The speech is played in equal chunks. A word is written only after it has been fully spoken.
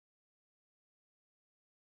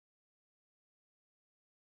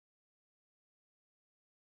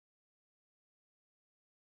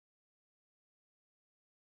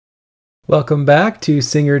Welcome back to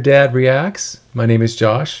Singer Dad Reacts. My name is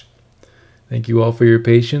Josh. Thank you all for your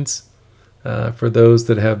patience. For those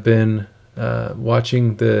that have been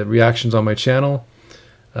watching the reactions on my channel,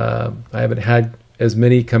 I haven't had as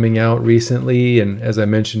many coming out recently, and as I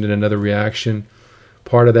mentioned in another reaction,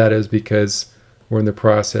 part of that is because we're in the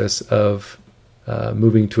process of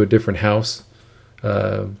moving to a different house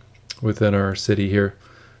within our city here.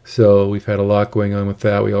 So we've had a lot going on with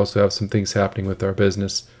that. We also have some things happening with our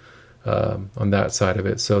business on that side of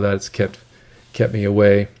it, so that's kept me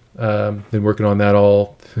away. Been working on that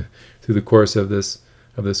all through the course of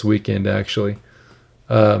this weekend, actually.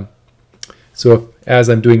 So as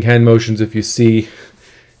I'm doing hand motions, if you see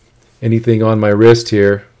anything on my wrist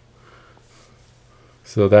here,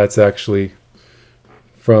 so that's actually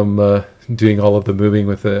from doing all of the moving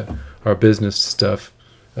with our business stuff.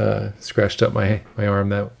 Scratched up my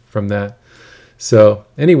arm from that. So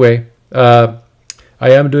anyway,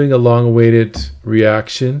 I am doing a long-awaited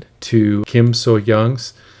reaction to Kim So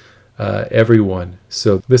Young's Everyone.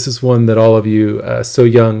 So this is one that all of you So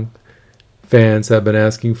Young fans have been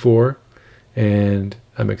asking for, and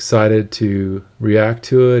I'm excited to react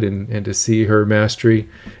to it and to see her mastery.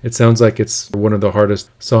 It sounds like it's one of the hardest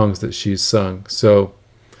songs that she's sung, so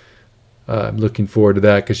I'm looking forward to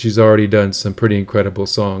that because she's already done some pretty incredible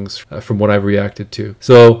songs from what I've reacted to.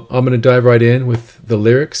 So I'm going to dive right in with the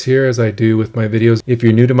lyrics here, as I do with my videos. If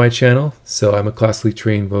you're new to my channel, so I'm a classically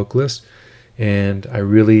trained vocalist, and I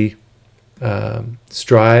really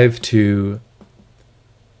strive to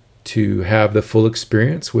have the full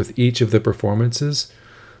experience with each of the performances,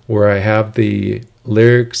 where I have the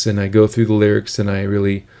lyrics and I go through the lyrics and I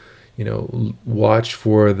really watch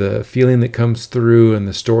for the feeling that comes through and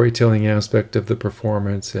the storytelling aspect of the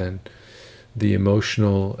performance and the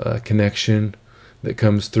emotional connection that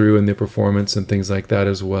comes through in the performance and things like that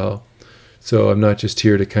as well. So I'm not just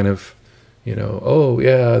here to kind of, oh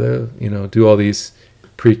yeah, do all these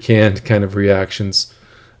pre-canned kind of reactions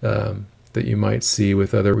that you might see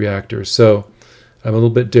with other reactors. So I'm a little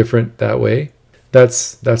bit different that way.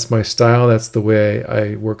 That's my style. That's the way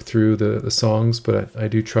I work through the songs, but I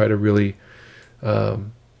do try to really,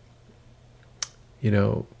 hold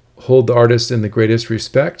the artist in the greatest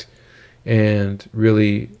respect and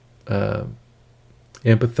really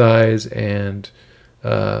empathize and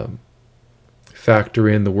factor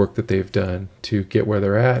in the work that they've done to get where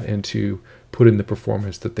they're at and to put in the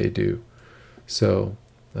performance that they do. So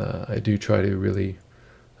I do try to really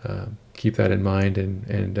keep that in mind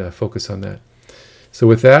and focus on that. So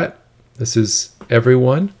with that, this is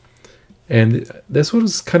Everyone, and this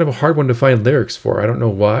was kind of a hard one to find lyrics for. I don't know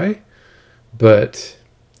why, but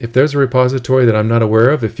if there's a repository that I'm not aware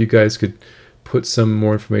of, if you guys could put some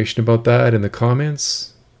more information about that in the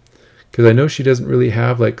comments, because I know she doesn't really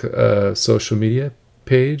have like a social media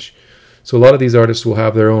page. So a lot of these artists will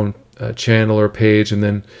have their own channel or page, and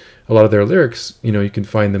then a lot of their lyrics, you can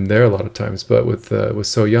find them there a lot of times. But with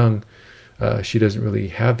So Young, she doesn't really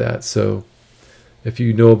have that. So if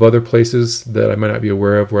you know of other places that I might not be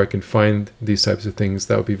aware of where I can find these types of things,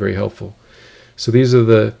 that would be very helpful. So these are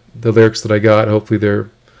the lyrics that I got. Hopefully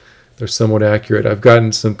they're somewhat accurate. I've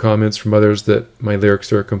gotten some comments from others that my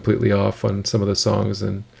lyrics are completely off on some of the songs,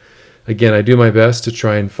 and again, I do my best to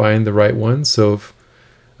try and find the right ones. So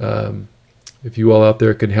if you all out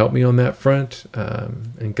there can help me on that front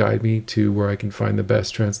and guide me to where I can find the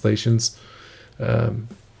best translations, I'm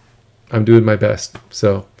doing my best.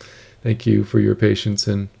 So thank you for your patience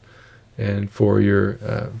and for your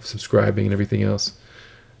subscribing and everything else.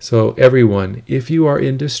 So Everyone, if you are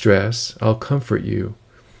in distress, I'll comfort you.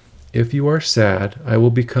 If you are sad, I will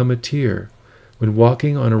become a tear. When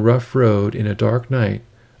walking on a rough road in a dark night,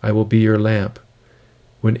 I will be your lamp.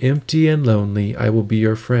 When empty and lonely, I will be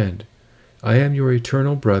your friend. I am your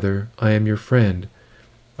eternal brother, I am your friend.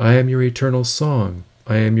 I am your eternal song,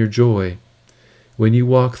 I am your joy. When you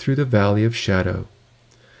walk through the valley of shadow,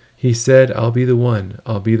 he said, I'll be the one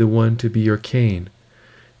to be your cane.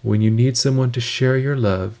 When you need someone to share your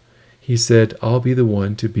love, he said, I'll be the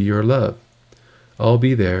one to be your love. I'll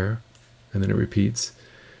be there, and then it repeats,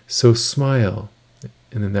 so smile,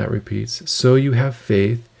 and then that repeats, so you have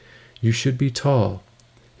faith, you should be tall.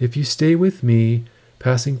 If you stay with me,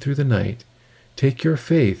 passing through the night, take your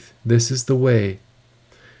faith, this is the way.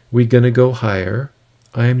 We gonna go higher.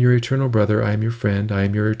 I am your eternal brother, I am your friend, I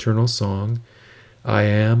am your eternal song. I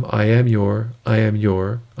am your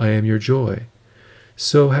joy.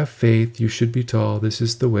 So have faith, you should be tall, this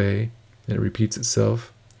is the way. And it repeats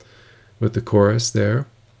itself with the chorus there.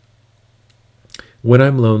 When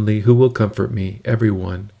I'm lonely, who will comfort me?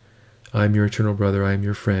 Everyone. I'm your eternal brother, I am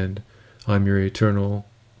your friend. I'm your eternal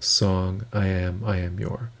song, I am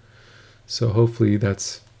your. So hopefully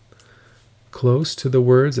that's close to the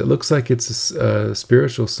words. It looks like it's a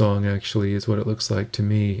spiritual song, actually, is what it looks like to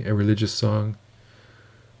me, a religious song.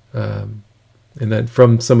 And then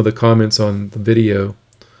from some of the comments on the video,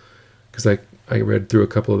 because I read through a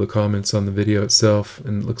couple of the comments on the video itself,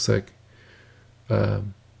 and it looks like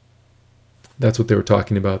that's what they were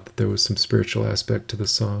talking about, that there was some spiritual aspect to the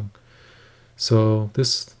song. So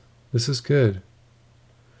this is good.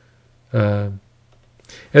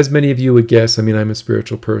 As many of you would guess, I mean, I'm a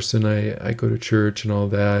spiritual person. I go to church and all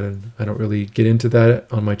that, and I don't really get into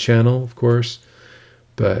that on my channel, of course.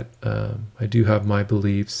 But I do have my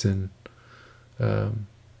beliefs, and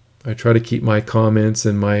I try to keep my comments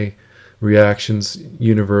and my reactions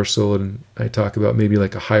universal, and I talk about maybe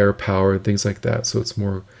like a higher power and things like that, so it's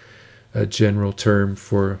more a general term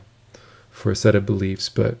for a set of beliefs.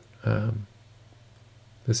 But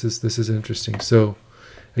this is interesting. So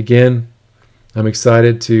again, I'm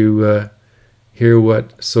excited to hear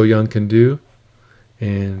what So Young can do,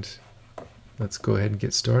 and let's go ahead and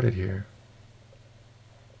get started here.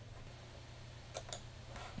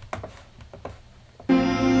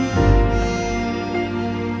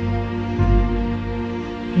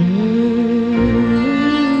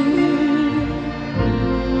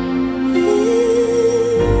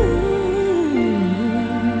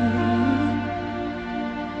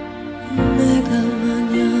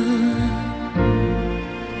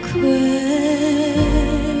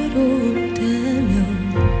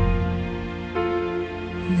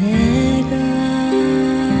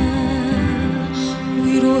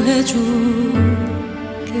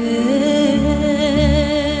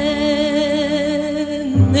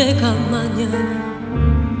 내가 마냥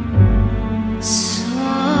서러울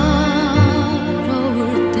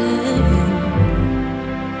때면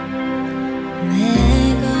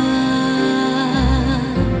내가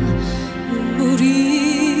눈물이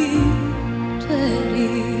되리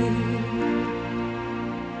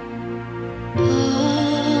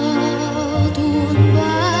어두운 밤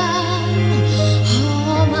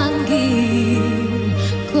험한 길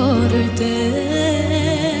걸을 때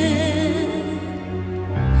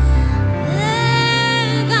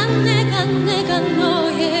내가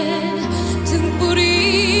너의 등불이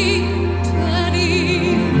되리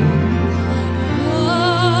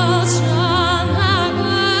어정하고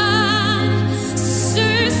쓸쓸할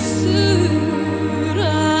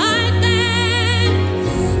때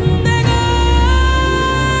내가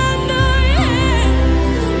너의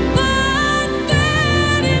밤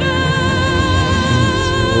되리라.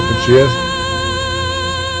 Open chest.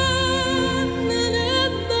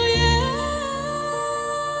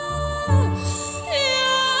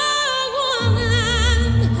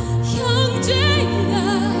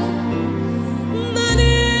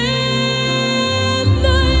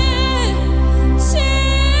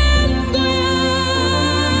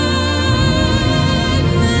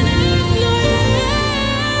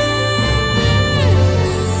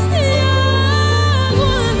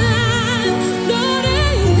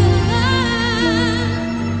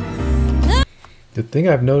 The thing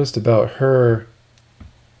I've noticed about her,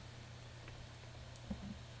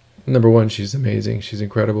 number one, she's amazing. She's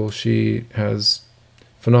incredible. She has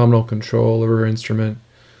phenomenal control over her instrument.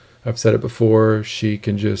 I've said it before. She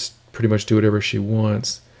can just pretty much do whatever she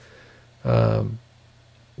wants. One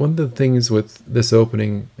of the things with this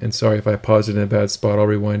opening, and sorry if I paused it in a bad spot, I'll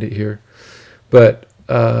rewind it here, but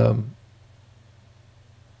that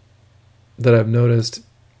I've noticed,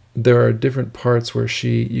 there are different parts where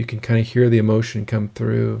you can kind of hear the emotion come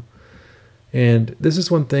through. And this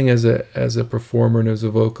is one thing as a performer and as a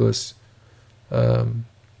vocalist that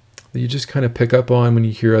you just kind of pick up on when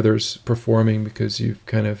you hear others performing, because you've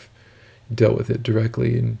kind of dealt with it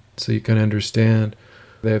directly, and so you kind of understand.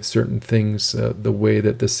 They have certain things, the way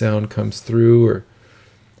that the sound comes through, or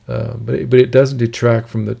but it doesn't detract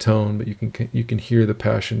from the tone. But you can hear the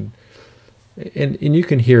passion. And you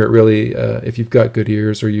can hear it really if you've got good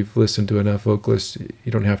ears or you've listened to enough vocalists.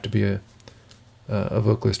 You don't have to be a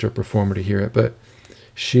vocalist or a performer to hear it, but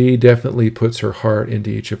she definitely puts her heart into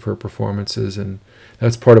each of her performances, and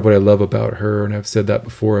that's part of what I love about her. And I've said that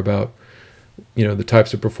before about, you know, the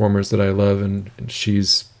types of performers that I love, and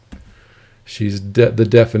she's the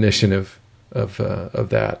definition of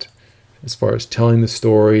that, as far as telling the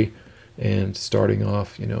story and starting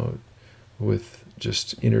off, you know, with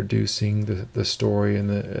just introducing the story and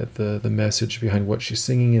the message behind what she's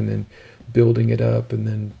singing, and then building it up, and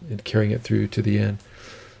then carrying it through to the end.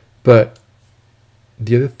 But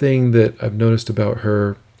the other thing that I've noticed about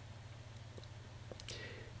her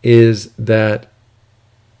is that,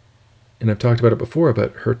 and I've talked about it before,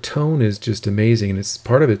 but her tone is just amazing, and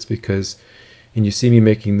part of it's because And you see me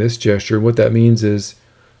making this gesture. What that means is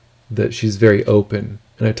that she's very open.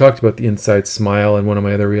 And I talked about the inside smile in one of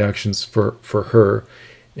my other reactions for her.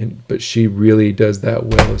 But she really does that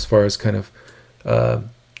well as far as kind of,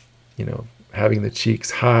 you know, having the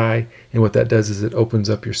cheeks high. And what that does is it opens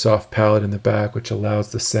up your soft palate in the back, which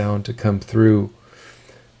allows the sound to come through,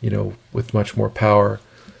 you know, with much more power.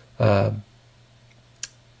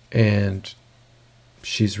 And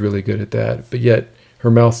she's really good at that. But yet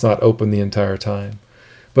her mouth's not open the entire time.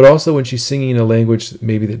 But also when she's singing in a language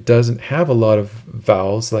maybe that doesn't have a lot of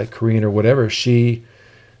vowels, like Korean or whatever, she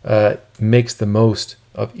makes the most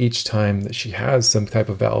of each time that she has some type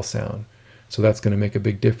of vowel sound. So that's going to make a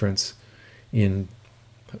big difference in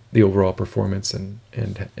the overall performance and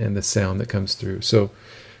the sound that comes through. So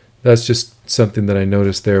that's just something that I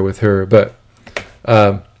noticed there with her. But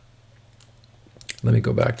let me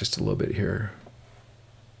go back just a little bit here.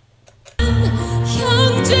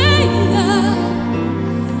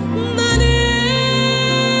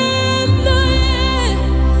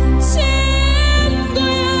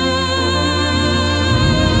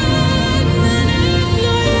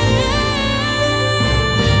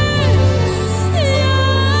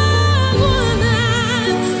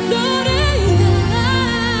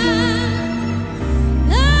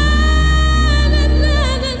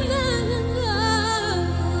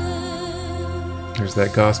 There's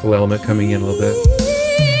that gospel element coming in a little bit.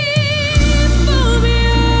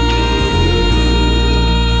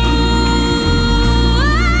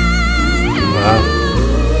 Wow.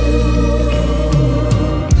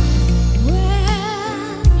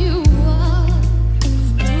 When you walk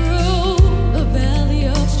through the valley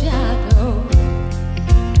of shadow,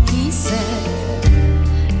 he said,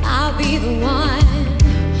 I'll be the one,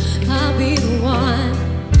 I'll be the one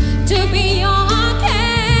to be your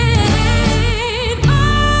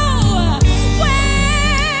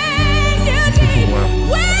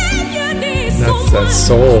that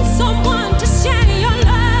soul. Someone to share your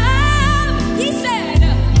love. He said,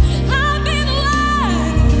 I'll be the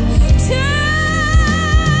one to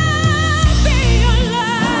be your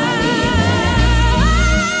love.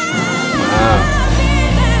 Wow.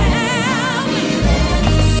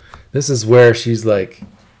 This is where she's like,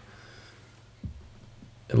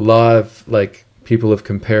 a lot of like people have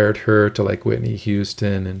compared her to like Whitney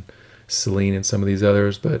Houston and Celine and some of these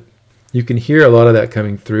others, but you can hear a lot of that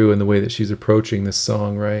coming through in the way that she's approaching this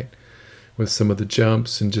song, right? With some of the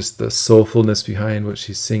jumps and just the soulfulness behind what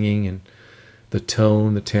she's singing and the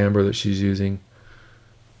tone, the timbre that she's using.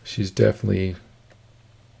 She's definitely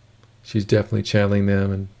channeling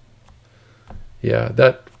them. And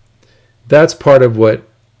yeah, that's part of what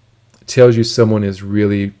tells you someone is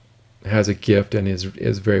really has a gift and is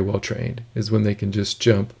very well trained, is when they can just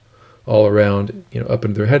jump all around, you know, up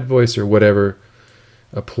into their head voice or whatever.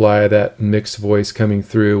 Apply that mixed voice coming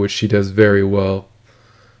through, which she does very well.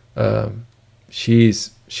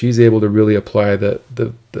 She's able to really apply the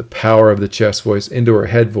power of the chest voice into her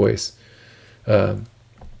head voice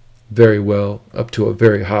very well, up to a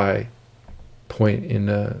very high point in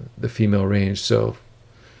the female range. So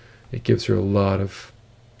it gives her a lot of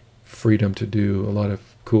freedom to do a lot of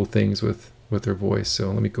cool things with her voice.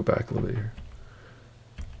 So let me go back a little bit here.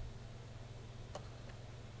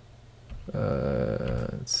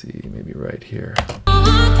 Let's see, maybe right here.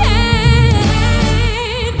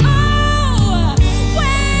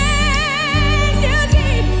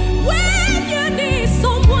 When you need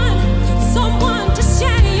someone to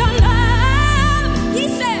share your love, he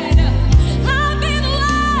said, I'll be the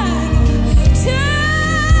one to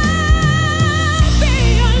be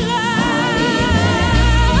your love.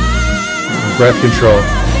 Breath control.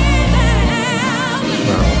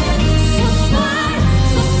 Wow.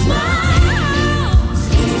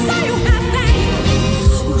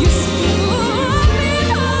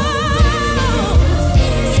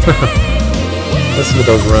 Listen to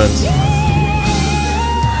those runs.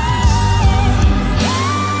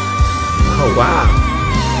 Oh, wow.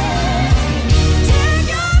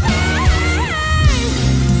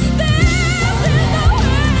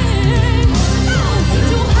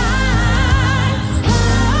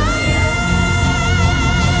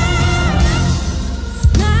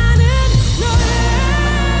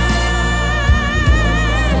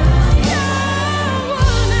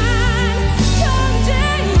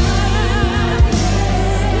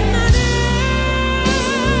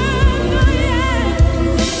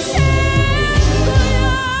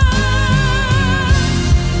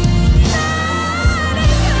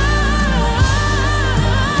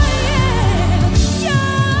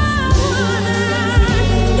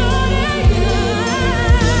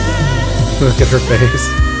 Look at her face.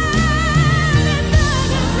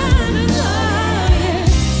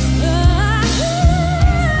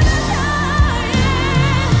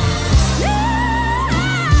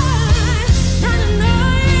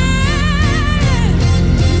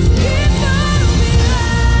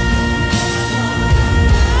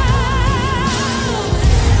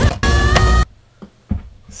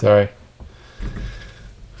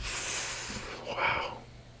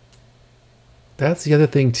 that's the other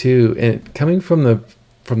thing too. And coming from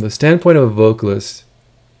the standpoint of a vocalist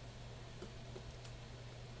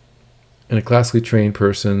and a classically trained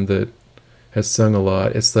person that has sung a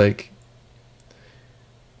lot, it's like,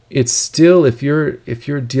 it's still, if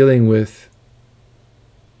you're dealing with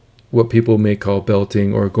what people may call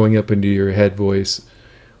belting, or going up into your head voice,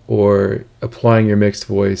 or applying your mixed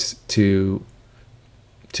voice to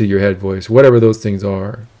your head voice, whatever those things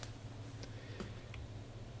are,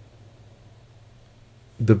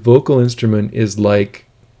 the vocal instrument is like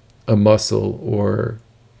a muscle or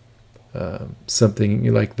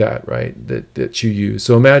something like that, right? That you use.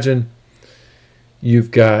 So imagine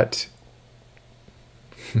you've got,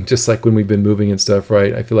 just like when we've been moving and stuff,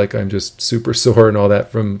 right? I feel like I'm just super sore and all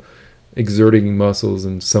that from exerting muscles,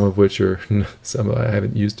 and some of which are some I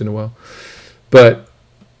haven't used in a while. But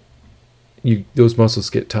those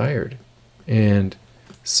muscles get tired. And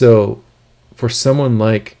so for someone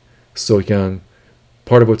like Hyang,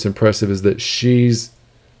 part of what's impressive is that she's,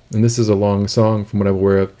 and this is a long song from what I'm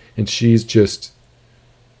aware of, and she's just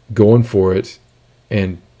going for it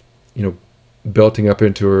and, you know, belting up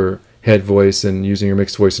into her head voice and using her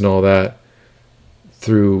mixed voice and all that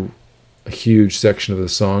through a huge section of the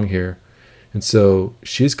song here. And so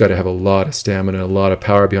she's got to have a lot of stamina, a lot of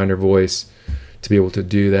power behind her voice to be able to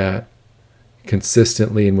do that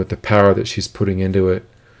consistently, and with the power that she's putting into it.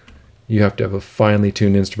 You have to have a finely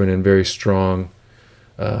tuned instrument and very strong,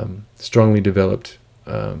 strongly developed,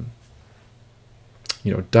 you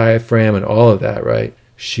know, diaphragm and all of that, right?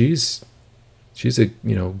 She's a,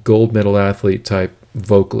 you know, gold medal athlete type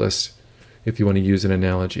vocalist, if you want to use an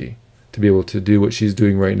analogy, to be able to do what she's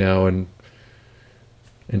doing right now, and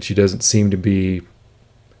she doesn't seem to be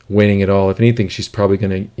waning at all. If anything, she's probably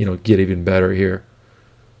going to, you know, get even better here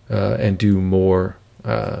and do more,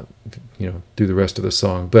 you know, do the rest of the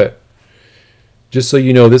song. But just so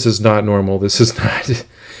you know, this is not normal. This is not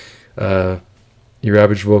your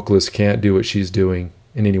average vocalist can't do what she's doing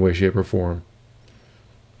in any way, shape, or form.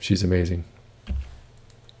 She's amazing.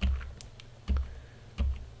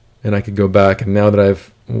 And I could go back, and now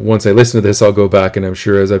that once I listen to this, I'll go back, and I'm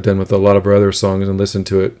sure, as I've done with a lot of her other songs, and listen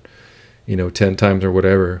to it, you know, 10 times or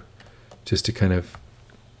whatever, just to kind of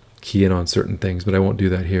key in on certain things, but I won't do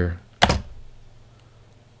that here.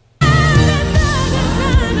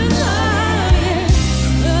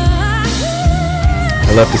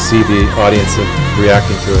 I love to see the audience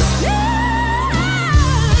reacting to it.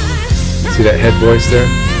 See that head voice there?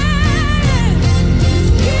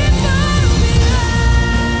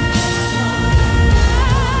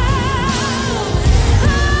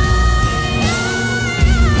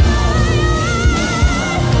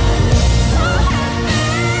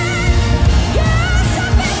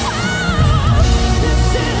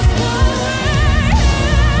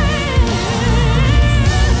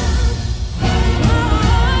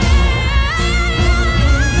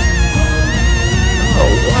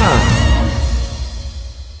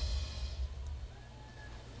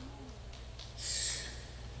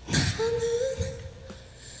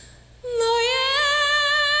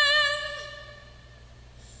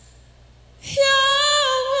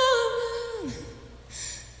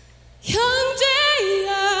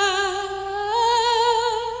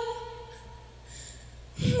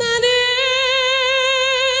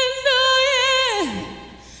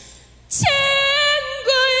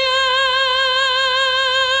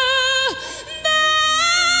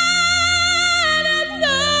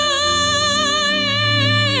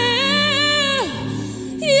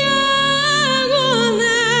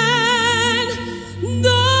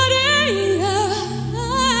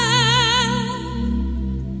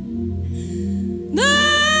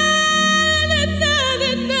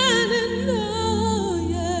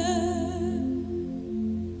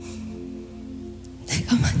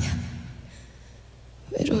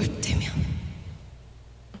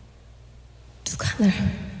 날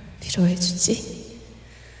위로해주지?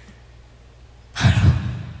 바로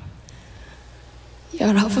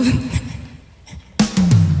여러분.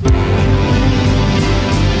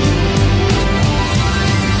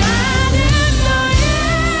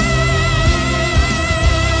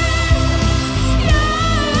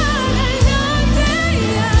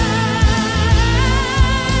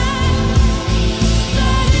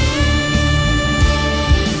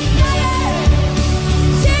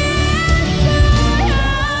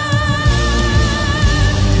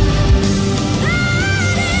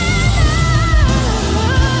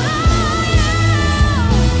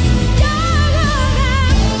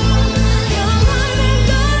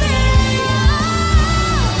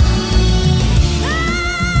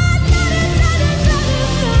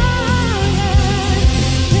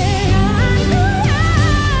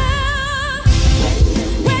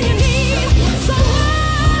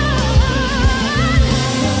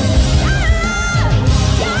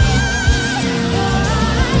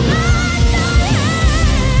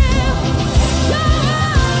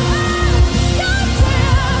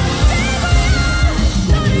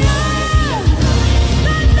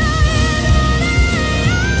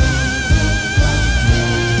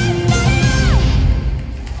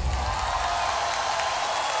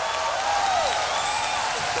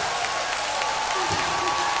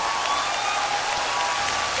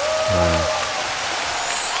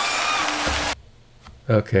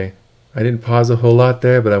 Okay. I didn't pause a whole lot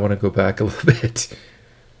there, but I want to go back a little bit.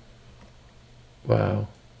 Wow.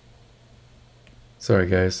 Sorry,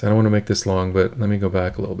 guys. I don't want to make this long, but let me go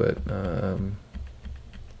back a little bit.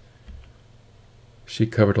 She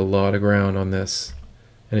covered a lot of ground on this.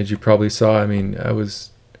 And as you probably saw, I mean, I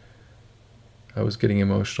was getting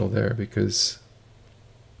emotional there because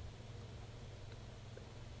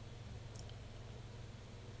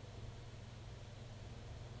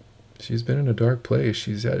she's been in a dark place.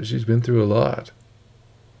 She's been through a lot.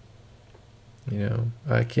 You know,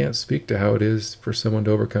 I can't speak to how it is for someone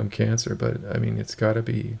to overcome cancer, but I mean, it's got to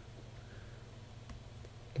be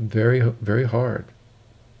very, very hard.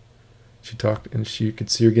 She talked, and you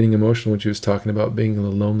could see her getting emotional when she was talking about being in a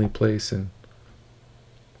lonely place, and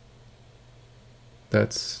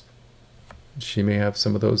she may have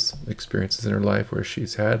some of those experiences in her life where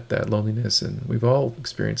she's had that loneliness, and we've all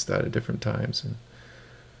experienced that at different times. And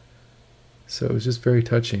so it was just very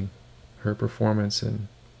touching, her performance, and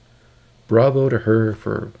bravo to her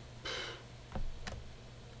for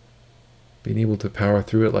being able to power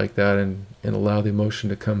through it like that and allow the emotion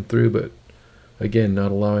to come through, but again,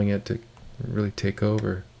 not allowing it to really take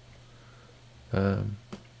over. And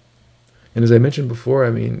as I mentioned before, I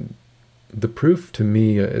mean, the proof to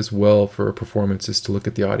me as well for a performance is to look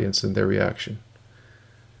at the audience and their reaction.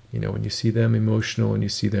 You know, when you see them emotional and you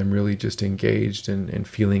see them really just engaged and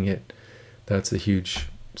feeling it, that's a huge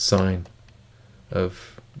sign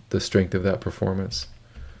of the strength of that performance.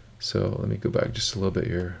 So let me go back just a little bit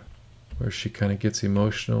here, where she kind of gets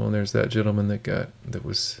emotional, and there's that gentleman that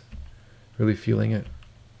was really feeling it.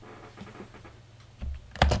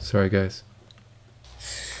 Sorry, guys.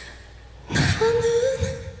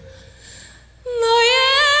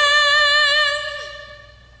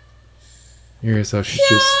 Here's how she's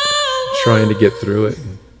just trying to get through it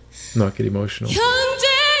and not get emotional.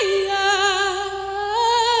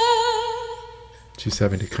 She's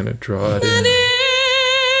having to kind of draw it in.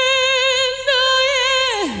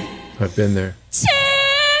 I've been there. See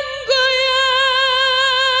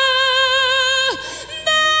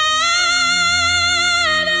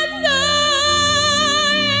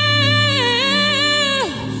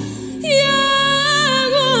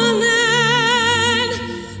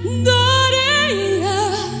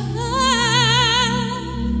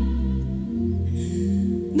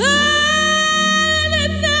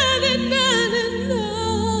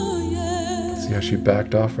how she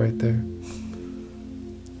backed off right there?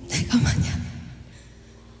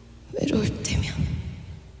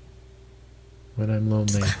 When I'm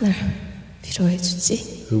lonely,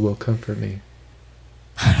 who will comfort me?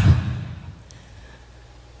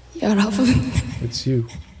 It's you.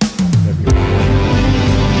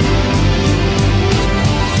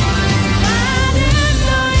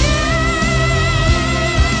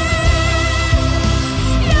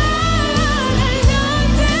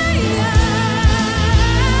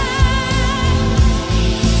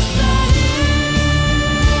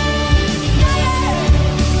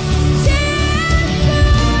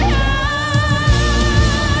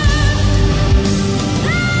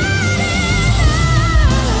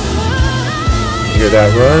 Hear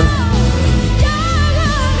that run?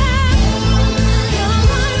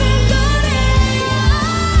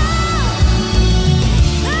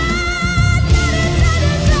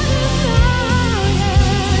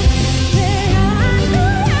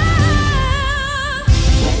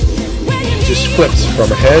 Just flips from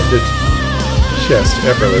head to chest,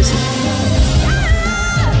 effortless.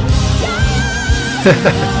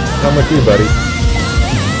 I'm with you, buddy.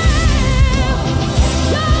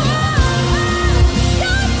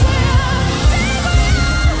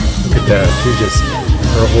 She just,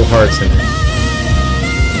 her whole heart's in it.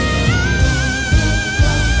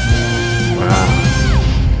 Wow.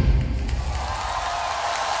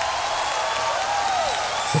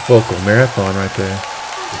 It's a vocal marathon right there.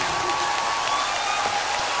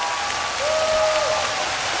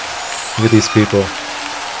 Look at these people.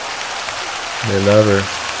 They love her.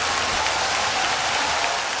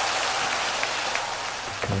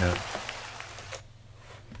 Yeah.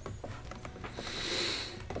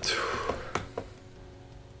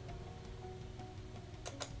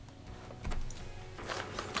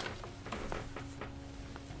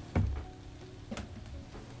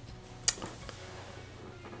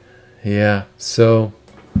 Yeah, so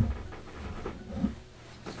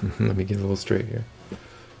let me get a little straight here.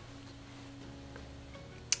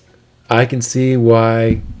 I can see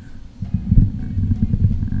why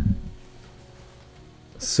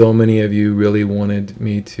so many of you really wanted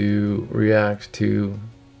me to react to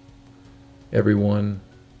everyone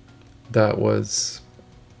that was,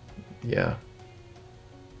 yeah.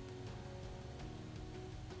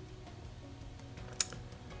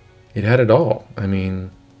 it had it all. I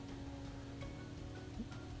mean,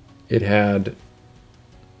 it had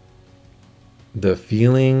the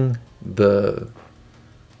feeling, the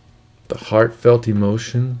heartfelt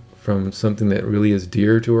emotion from something that really is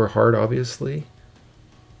dear to her heart, obviously.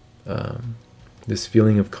 This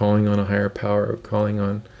feeling of calling on a higher power, calling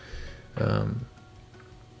on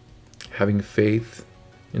having faith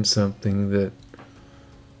in something that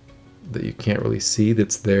you can't really see,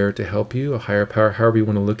 that's there to help you, a higher power, however you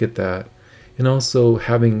want to look at that. And also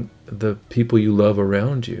having the people you love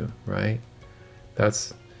around you, right?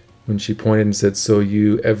 That's when she pointed and said, so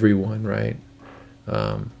you, everyone, right?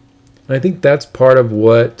 And I think that's part of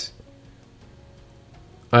what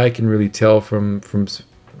I can really tell from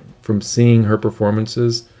seeing her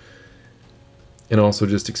performances, and also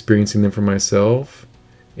just experiencing them for myself,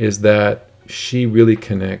 is that she really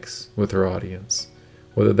connects with her audience,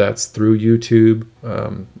 whether that's through YouTube,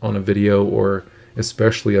 on a video, or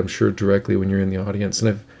especially, I'm sure, directly when you're in the audience. And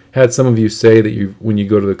I've had some of you say that when you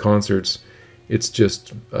go to the concerts, it's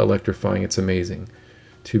just electrifying. It's amazing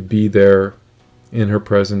to be there in her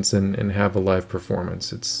presence and have a live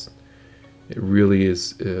performance. It really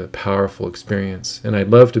is a powerful experience. And I'd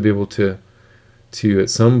love to be able to at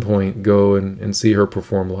some point go and see her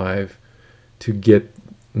perform live, to get,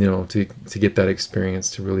 to get that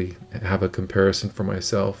experience, to really have a comparison for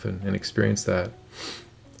myself and experience that.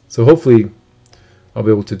 So hopefully I'll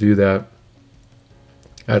be able to do that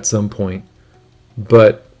at some point.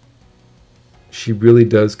 But she really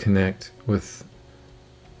does connect with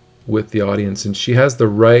the audience, and she has the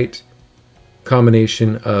right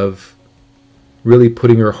combination of really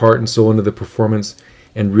putting her heart and soul into the performance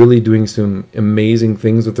and really doing some amazing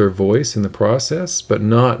things with her voice in the process, but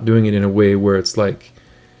not doing it in a way where it's like,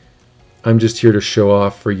 I'm just here to show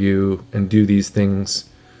off for you and do these things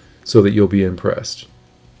so that you'll be impressed,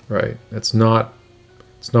 right? It's not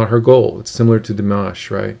her goal. It's similar to Dimash,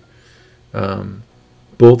 right?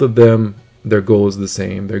 Both of them, their goal is the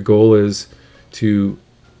same. Their goal is to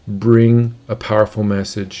bring a powerful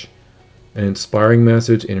message, an inspiring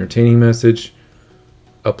message, entertaining message,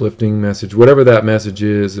 uplifting message, whatever that message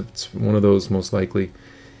is. It's one of those, most likely.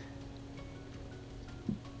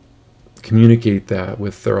 Communicate that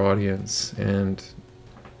with their audience and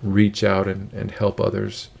reach out and help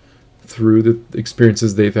others through the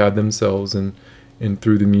experiences they've had themselves, and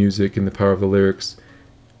through the music and the power of the lyrics.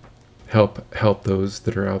 Help those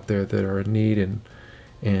that are out there that are in need,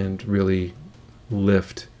 and really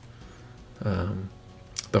lift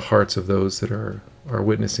the hearts of those that are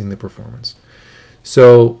witnessing the performance.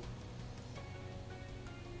 So,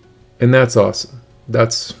 and that's awesome.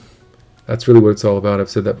 That's really what it's all about. I've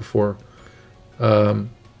said that before.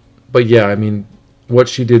 But yeah, I mean, what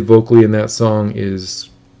she did vocally in that song is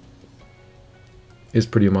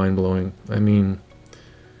pretty mind-blowing. I mean,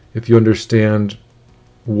 if you understand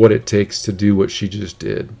what it takes to do what she just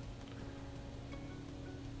did,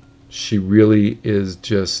 she really is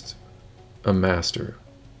just a master.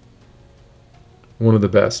 One of the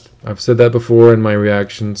best. I've said that before in my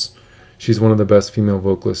reactions. She's one of the best female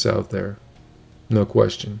vocalists out there. No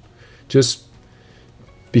question. Just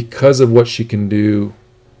because of what she can do,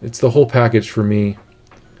 it's the whole package for me.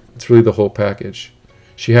 It's really the whole package.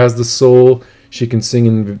 She has the soul. She can sing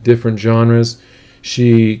in different genres.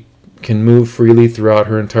 She can move freely throughout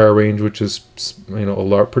her entire range, which is,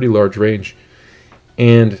 a pretty large range.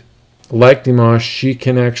 And like Dimash, she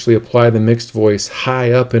can actually apply the mixed voice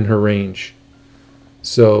high up in her range.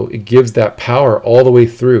 So it gives that power all the way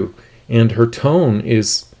through. And her tone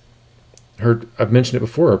is, I've mentioned it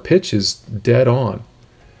before, her pitch is dead on.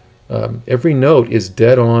 Every note is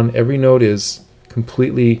dead on. Every note is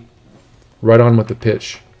completely right on with the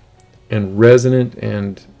pitch and resonant,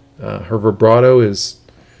 and her vibrato is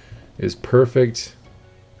perfect.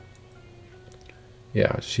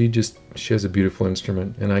 Yeah, she has a beautiful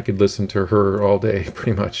instrument, and I could listen to her all day,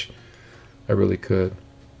 pretty much. I really could.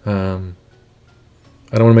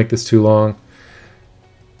 I don't want to make this too long.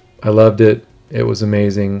 I loved it. It was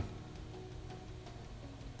amazing.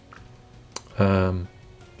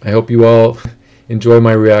 I hope you all enjoy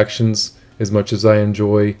my reactions as much as I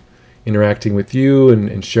enjoy interacting with you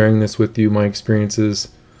and sharing this with you, my experiences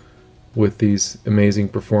with these amazing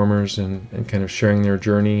performers, and kind of sharing their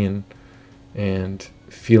journey and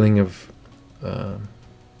feeling of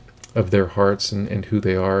their hearts and who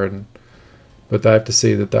they are. But I have to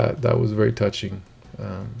say that was very touching,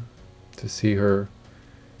 to see her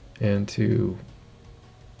and to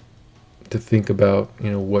think about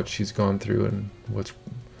what she's gone through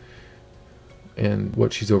and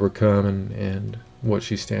what she's overcome and what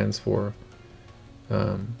she stands for.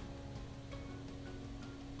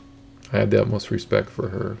 I have the utmost respect for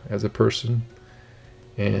her as a person,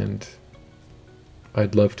 and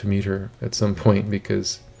I'd love to meet her at some point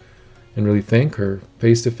and really thank her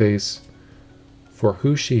face to face for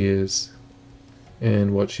who she is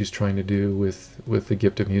and what she's trying to do with the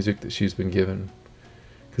gift of music that she's been given.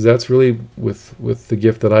 Because that's really, with the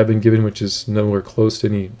gift that I've been given, which is nowhere close to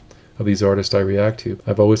any of these artists I react to,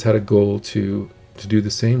 I've always had a goal to do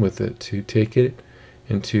the same with it, to take it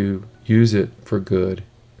and to use it for good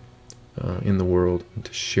in the world, and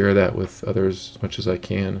to share that with others as much as I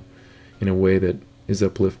can in a way that is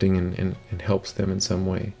uplifting and helps them in some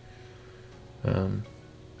way.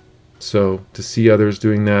 So to see others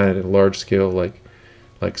doing that at a large scale,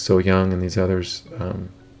 like So Hyang and these others,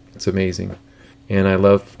 it's amazing, and I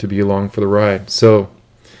love to be along for the ride. So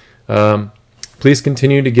please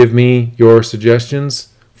continue to give me your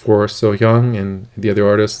suggestions for So Hyang and the other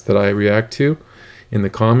artists that I react to in the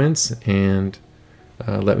comments, and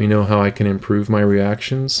let me know how I can improve my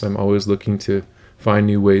reactions. I'm always looking to find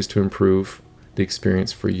new ways to improve the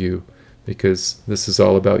experience for you, because this is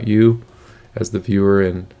all about you as the viewer,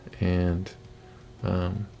 and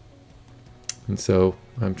so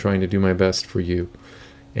I'm trying to do my best for you.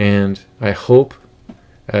 And I hope,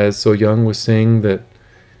 as So Hyang was saying, that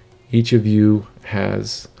each of you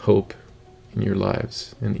has hope in your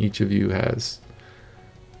lives, and each of you has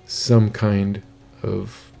some kind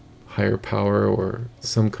of higher power or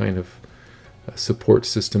some kind of support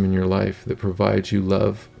system in your life that provides you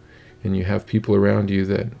love, and you have people around you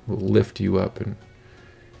that will lift you up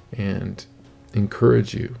and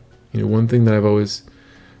encourage you. You know, one thing that I've always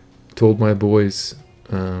told my boys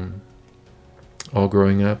all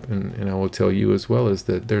growing up, and I will tell you as well, is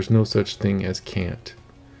that there's no such thing as can't.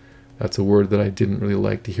 That's a word that I didn't really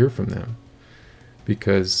like to hear from them,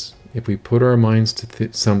 because if we put our minds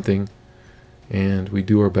to something and we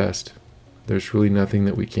do our best, there's really nothing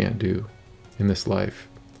that we can't do in this life.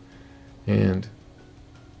 And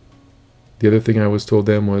the other thing I was told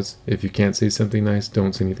them was, if you can't say something nice,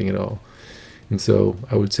 don't say anything at all. And so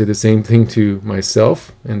I would say the same thing to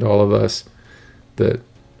myself and all of us, that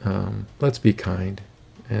let's be kind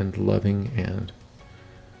and loving, and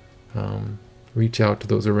reach out to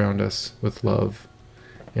those around us with love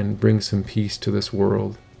and bring some peace to this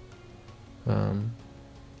world.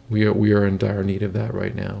 We are in dire need of that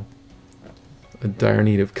right now. A dire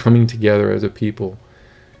need of coming together as a people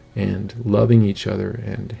and loving each other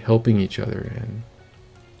and helping each other,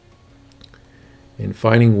 and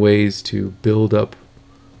finding ways to build up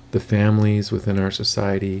the families within our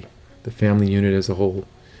society, the family unit as a whole,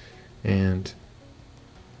 and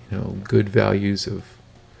good values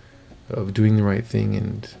of doing the right thing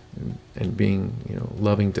and being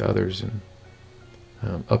loving to others, and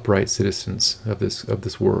upright citizens of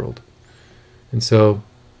this world. And so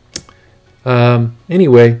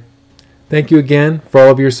anyway, thank you again for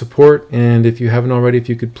all of your support, and if you haven't already, if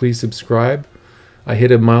you could please subscribe. I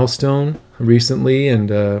hit a milestone recently,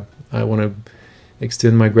 and I want to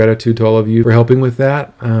extend my gratitude to all of you for helping with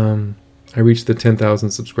that. I reached the 10,000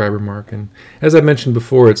 subscriber mark, and as I mentioned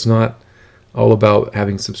before, it's not all about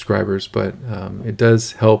having subscribers, but it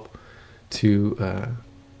does help to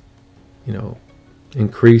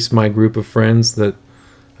increase my group of friends that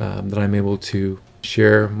I'm able to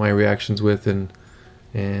share my reactions with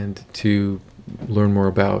and to learn more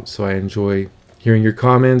about. So I enjoy hearing your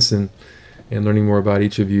comments and learning more about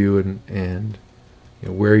each of you, and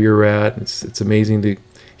where you're at. It's amazing to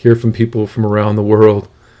hear from people from around the world.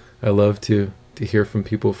 I love to hear from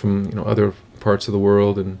people from other parts of the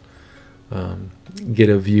world, and get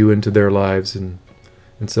a view into their lives, and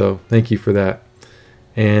so thank you for that,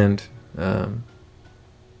 and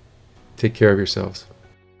take care of yourselves.